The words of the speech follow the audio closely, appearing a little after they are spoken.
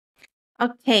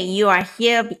Okay, you are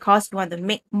here because you want to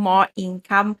make more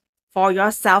income for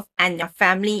yourself and your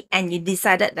family, and you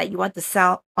decided that you want to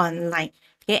sell online.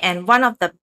 Okay, and one of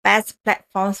the best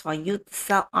platforms for you to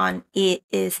sell on it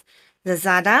is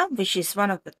Lazada, which is one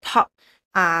of the top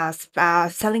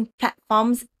selling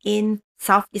platforms in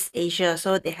Southeast Asia.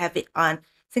 So they have it on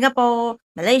Singapore,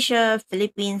 Malaysia,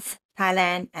 Philippines,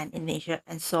 Thailand, and Indonesia,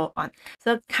 and so on.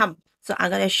 So come. So I'm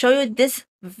going to show you this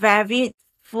very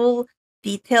full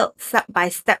detailed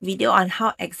step-by-step video on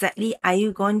how exactly are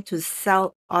you going to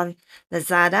sell on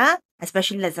Lazada,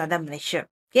 especially Lazada Malaysia.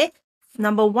 Okay,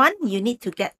 number one, you need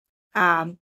to get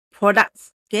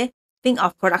products. Okay, think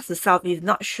of products to sell. If you're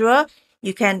not sure,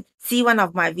 you can see one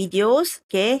of my videos.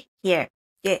 Okay, here.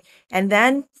 Okay, and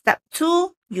then step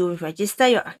two, you register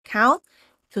your account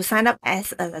to sign up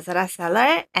as a Lazada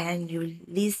seller, and you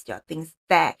list your things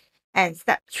there. And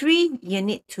step three, you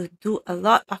need to do a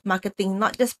lot of marketing,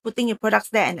 not just putting your products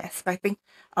there and expecting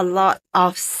a lot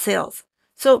of sales.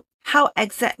 So how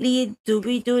exactly do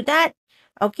we do that?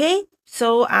 Okay,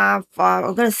 so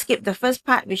we're going to skip the first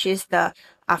part, which is the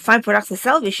find products to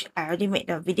sell, which I already made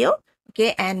the video.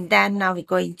 Okay, and then now we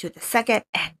go into the second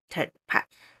and third part.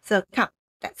 So come,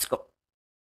 let's go.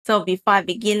 So before I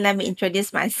begin, let me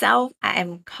introduce myself. I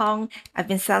am Kong. I've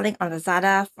been selling on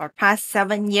Lazada for past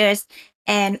 7 years,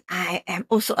 and I am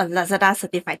also a Lazada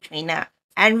certified trainer.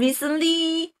 And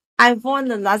recently, I won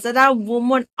the Lazada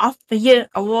Woman of the Year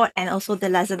award and also the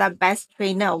Lazada Best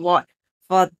Trainer award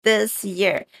for this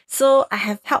year. So I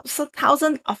have helped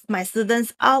thousands of my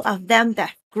students, all of them that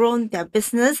have grown their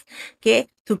business, okay,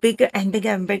 to bigger and bigger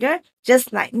and bigger,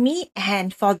 just like me.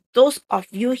 And for those of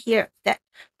you here that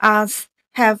are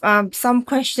have some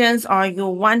questions or you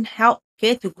want help,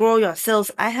 okay, to grow your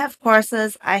sales, I have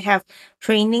courses, I have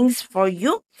trainings for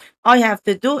you. All you have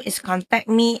to do is contact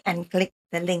me and click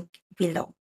the link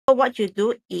below. So what you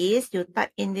do is you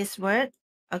type in this word,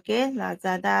 okay,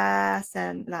 Lazada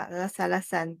Seller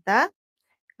Center,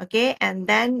 okay, and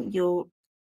then you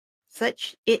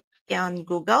search it on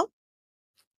Google,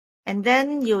 and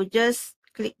then you just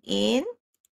click in.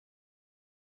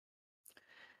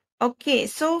 Okay,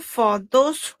 so for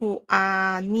those who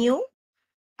are new,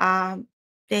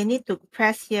 they need to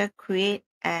press here, create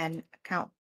an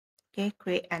account. Okay,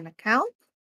 create an account.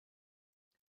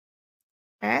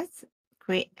 Press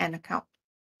create an account.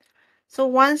 So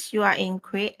once you are in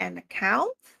create an account,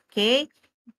 okay,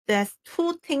 there's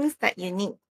two things that you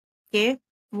need. Okay,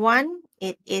 one,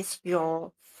 it is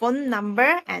your phone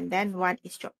number, and then one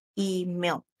is your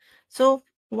email. So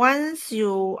once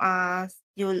you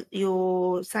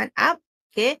you sign up,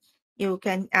 okay, you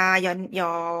can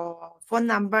your phone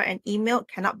number and email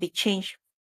cannot be changed,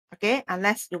 okay,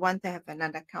 unless you want to have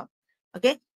another account.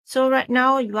 Okay, so right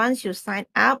now once you sign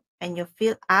up and you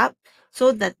fill up,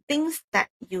 so the things that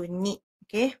you need,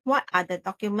 okay, what are the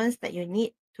documents that you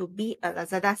need to be a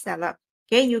Lazada seller?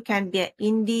 Okay, you can be an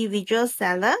individual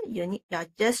seller, you need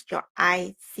just your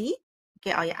IC,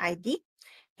 okay, or your ID,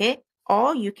 okay,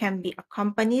 or you can be a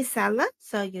company seller,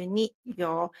 so you need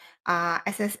your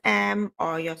SSM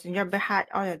or your Sundar Berhad,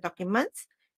 all your documents,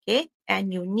 okay,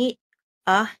 and you need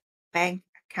a bank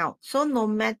account. So no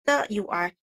matter you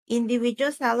are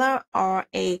individual seller or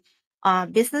a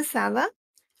business seller,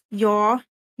 your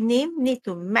name need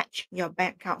to match your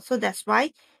bank account. So that's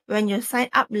why when you sign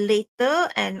up later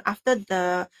and after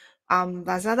the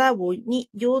Lazada will need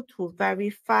you to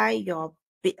verify your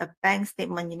bank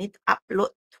statement. You need to upload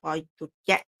to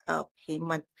get a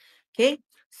payment. Okay,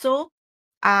 so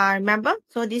remember,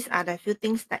 so these are the few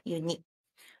things that you need.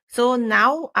 So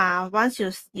now once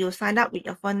you sign up with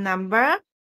your phone number,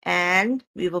 and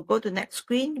we will go to next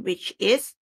screen, which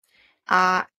is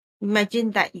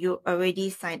imagine that you already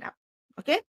signed up.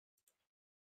 Okay,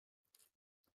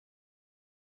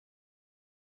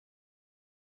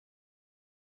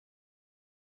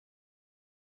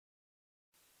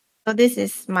 so this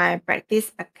is my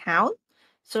practice account.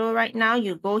 So right now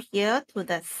you go here to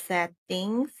the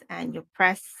settings and you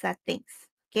press settings.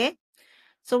 Okay,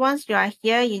 so once you are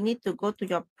here, you need to go to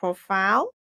your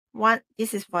profile.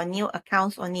 This is for new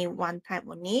accounts only, one time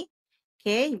only.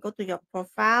 Okay, you go to your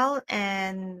profile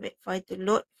and wait for it to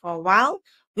load for a while,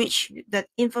 which the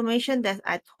information that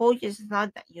I told you is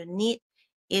not that you need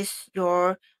is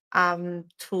your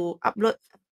to upload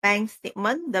a bank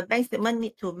statement. The bank statement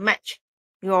need to match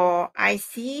your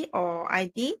IC or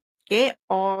ID, okay,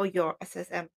 or your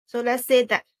SSM. So let's say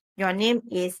that your name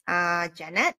is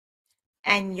Janet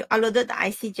and you uploaded the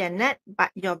IC Janet,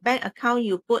 but your bank account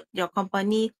you put your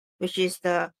company, which is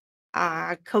the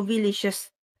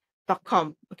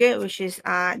Covilicious.com, okay, which is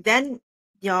then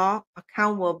your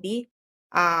account will be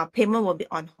payment will be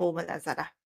on hold with Lazada.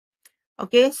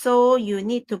 Okay, so you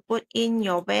need to put in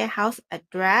your warehouse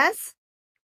address.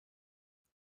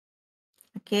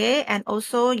 Okay, and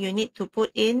also you need to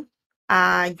put in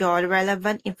your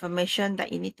relevant information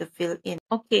that you need to fill in.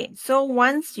 Okay, so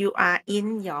once you are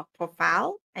in your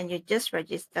profile and you just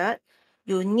registered,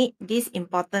 you need these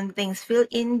important things. Fill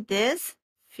in this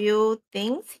few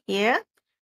things here,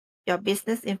 your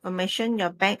business information,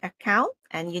 your bank account,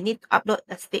 and you need to upload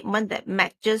a statement that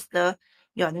matches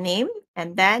your name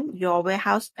and then your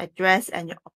warehouse address and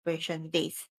your operation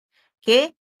days.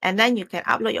 Okay, and then you can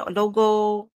upload your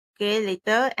logo, okay,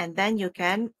 later, and then you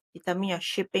can determine your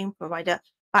shipping provider.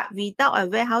 But without a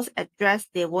warehouse address,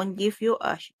 they won't give you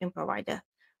a shipping provider.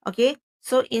 Okay,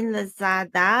 so in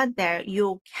Lazada, there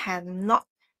you cannot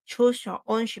choose your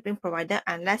own shipping provider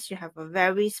unless you have a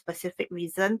very specific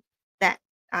reason that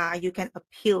you can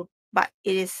appeal, but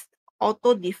it is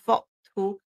auto default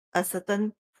to a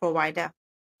certain provider.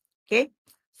 Okay,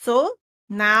 so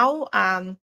now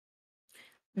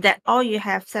that all you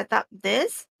have set up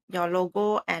this, your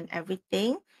logo and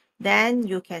everything, then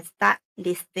you can start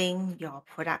listing your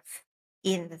products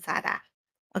in Lazada.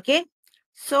 Okay,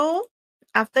 so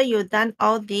after you've done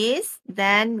all this,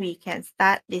 then we can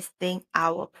start listing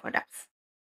our products.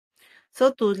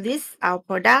 So to list our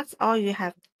products, all you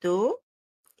have to do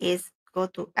is go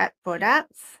to add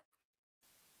products.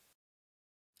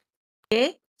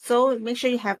 Okay, so make sure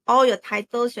you have all your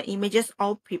titles, your images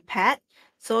all prepared.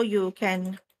 So you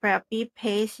can copy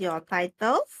paste your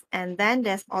titles, and then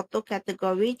there's auto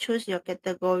category. Choose your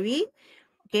category.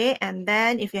 Okay, and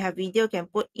then if you have video, you can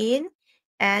put in,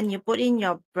 and you put in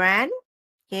your brand.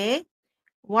 Okay,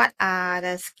 what are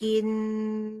the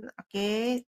skin?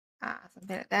 Okay,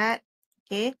 something like that.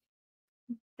 Okay,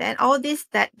 then all this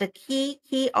that the key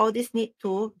all this need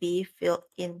to be filled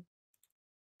in.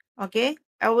 Okay,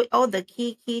 all the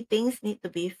key things need to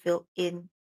be filled in.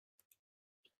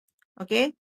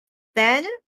 Okay, then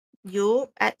you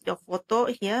add your photo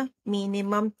here,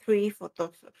 minimum 3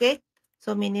 photos. Okay,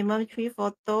 so minimum 3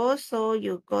 photos. So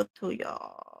you go to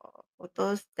your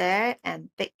photos there and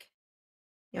take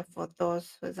your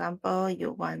photos. For example,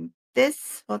 you want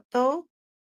this photo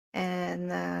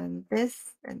and this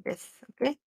and this.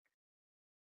 Okay,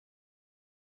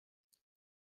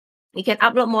 you can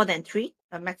upload more than 3,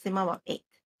 a maximum of 8.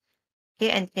 Okay,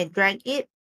 and you can drag it,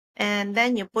 and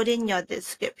then you put in your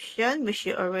description, which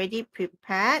you already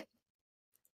prepared.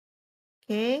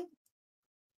 Okay,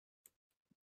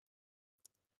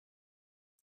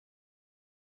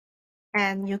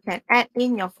 and you can add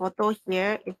in your photo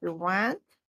here if you want.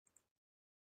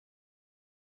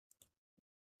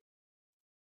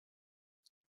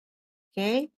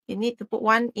 Okay, you need to put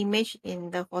one image in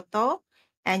the photo,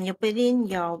 and you put in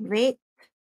your weight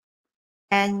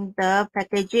and the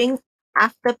packaging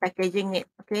after packaging it.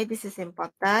 Okay, this is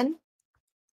important.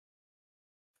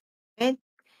 Okay,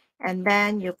 and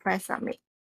then you press submit.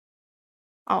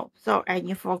 Oh, so and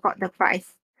you forgot the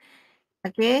price.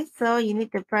 Okay, so you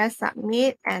need to press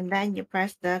submit, and then you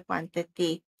press the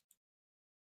quantity.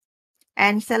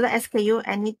 And select SKU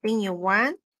anything you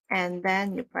want, and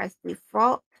then you press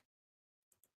default.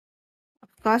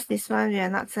 Of course, this one we are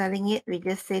not selling it, we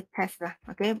just say test lah.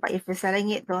 Okay, but if you're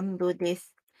selling it, don't do this.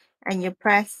 And you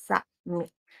press submit.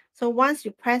 So once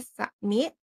you press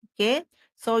submit, okay,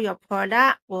 so your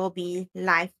product will be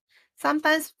live.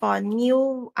 Sometimes for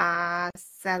new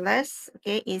sellers,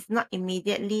 okay, it's not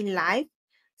immediately live.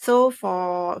 So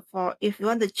for if you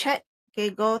want to check, okay,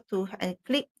 go to and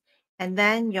click, and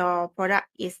then your product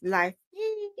is live.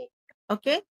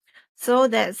 Okay, so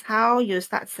that's how you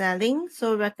start selling.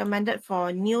 So recommended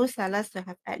for new sellers to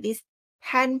have at least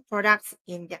 10 products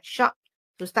in their shop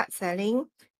to start selling.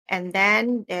 And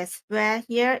then there's where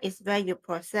here is where you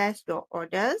process your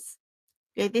orders.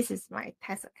 Okay, this is my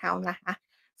test account lah.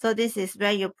 So this is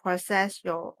where you process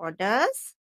your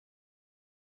orders.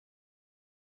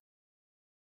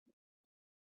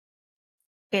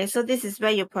 Okay, so this is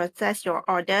where you process your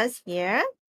orders here.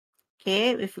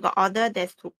 Okay, if you got order,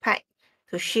 there's to pack,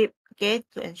 to ship, okay,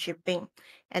 and shipping.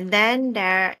 And then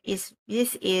this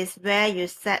is where you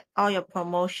set all your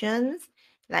promotions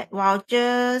like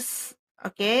vouchers,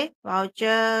 okay,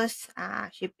 vouchers,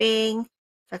 shipping,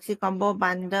 flexi combo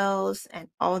bundles, and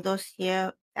all those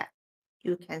here that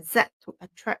you can set to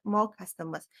attract more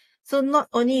customers. So not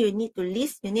only you need to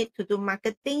list, you need to do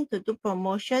marketing, to do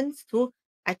promotions, to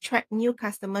attract new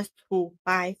customers to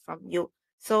buy from you.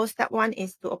 So step 1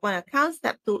 is to open an account,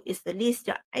 step 2 is to list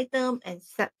your item, and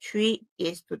step 3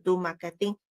 is to do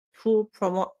marketing to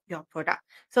promote your product.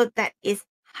 So that is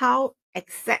how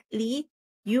exactly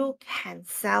you can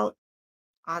sell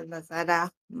on Lazada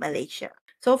Malaysia.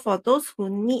 So for those who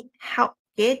need help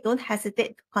Okay, don't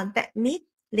hesitate to contact me.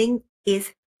 Link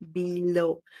is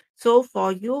below. So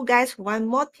for you guys who want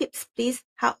more tips, please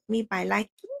help me by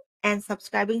liking and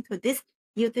subscribing to this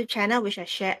YouTube channel, which I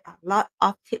share a lot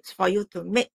of tips for you to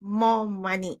make more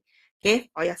money, okay,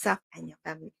 for yourself and your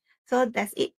family. So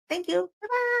that's it. Thank you. Bye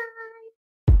bye.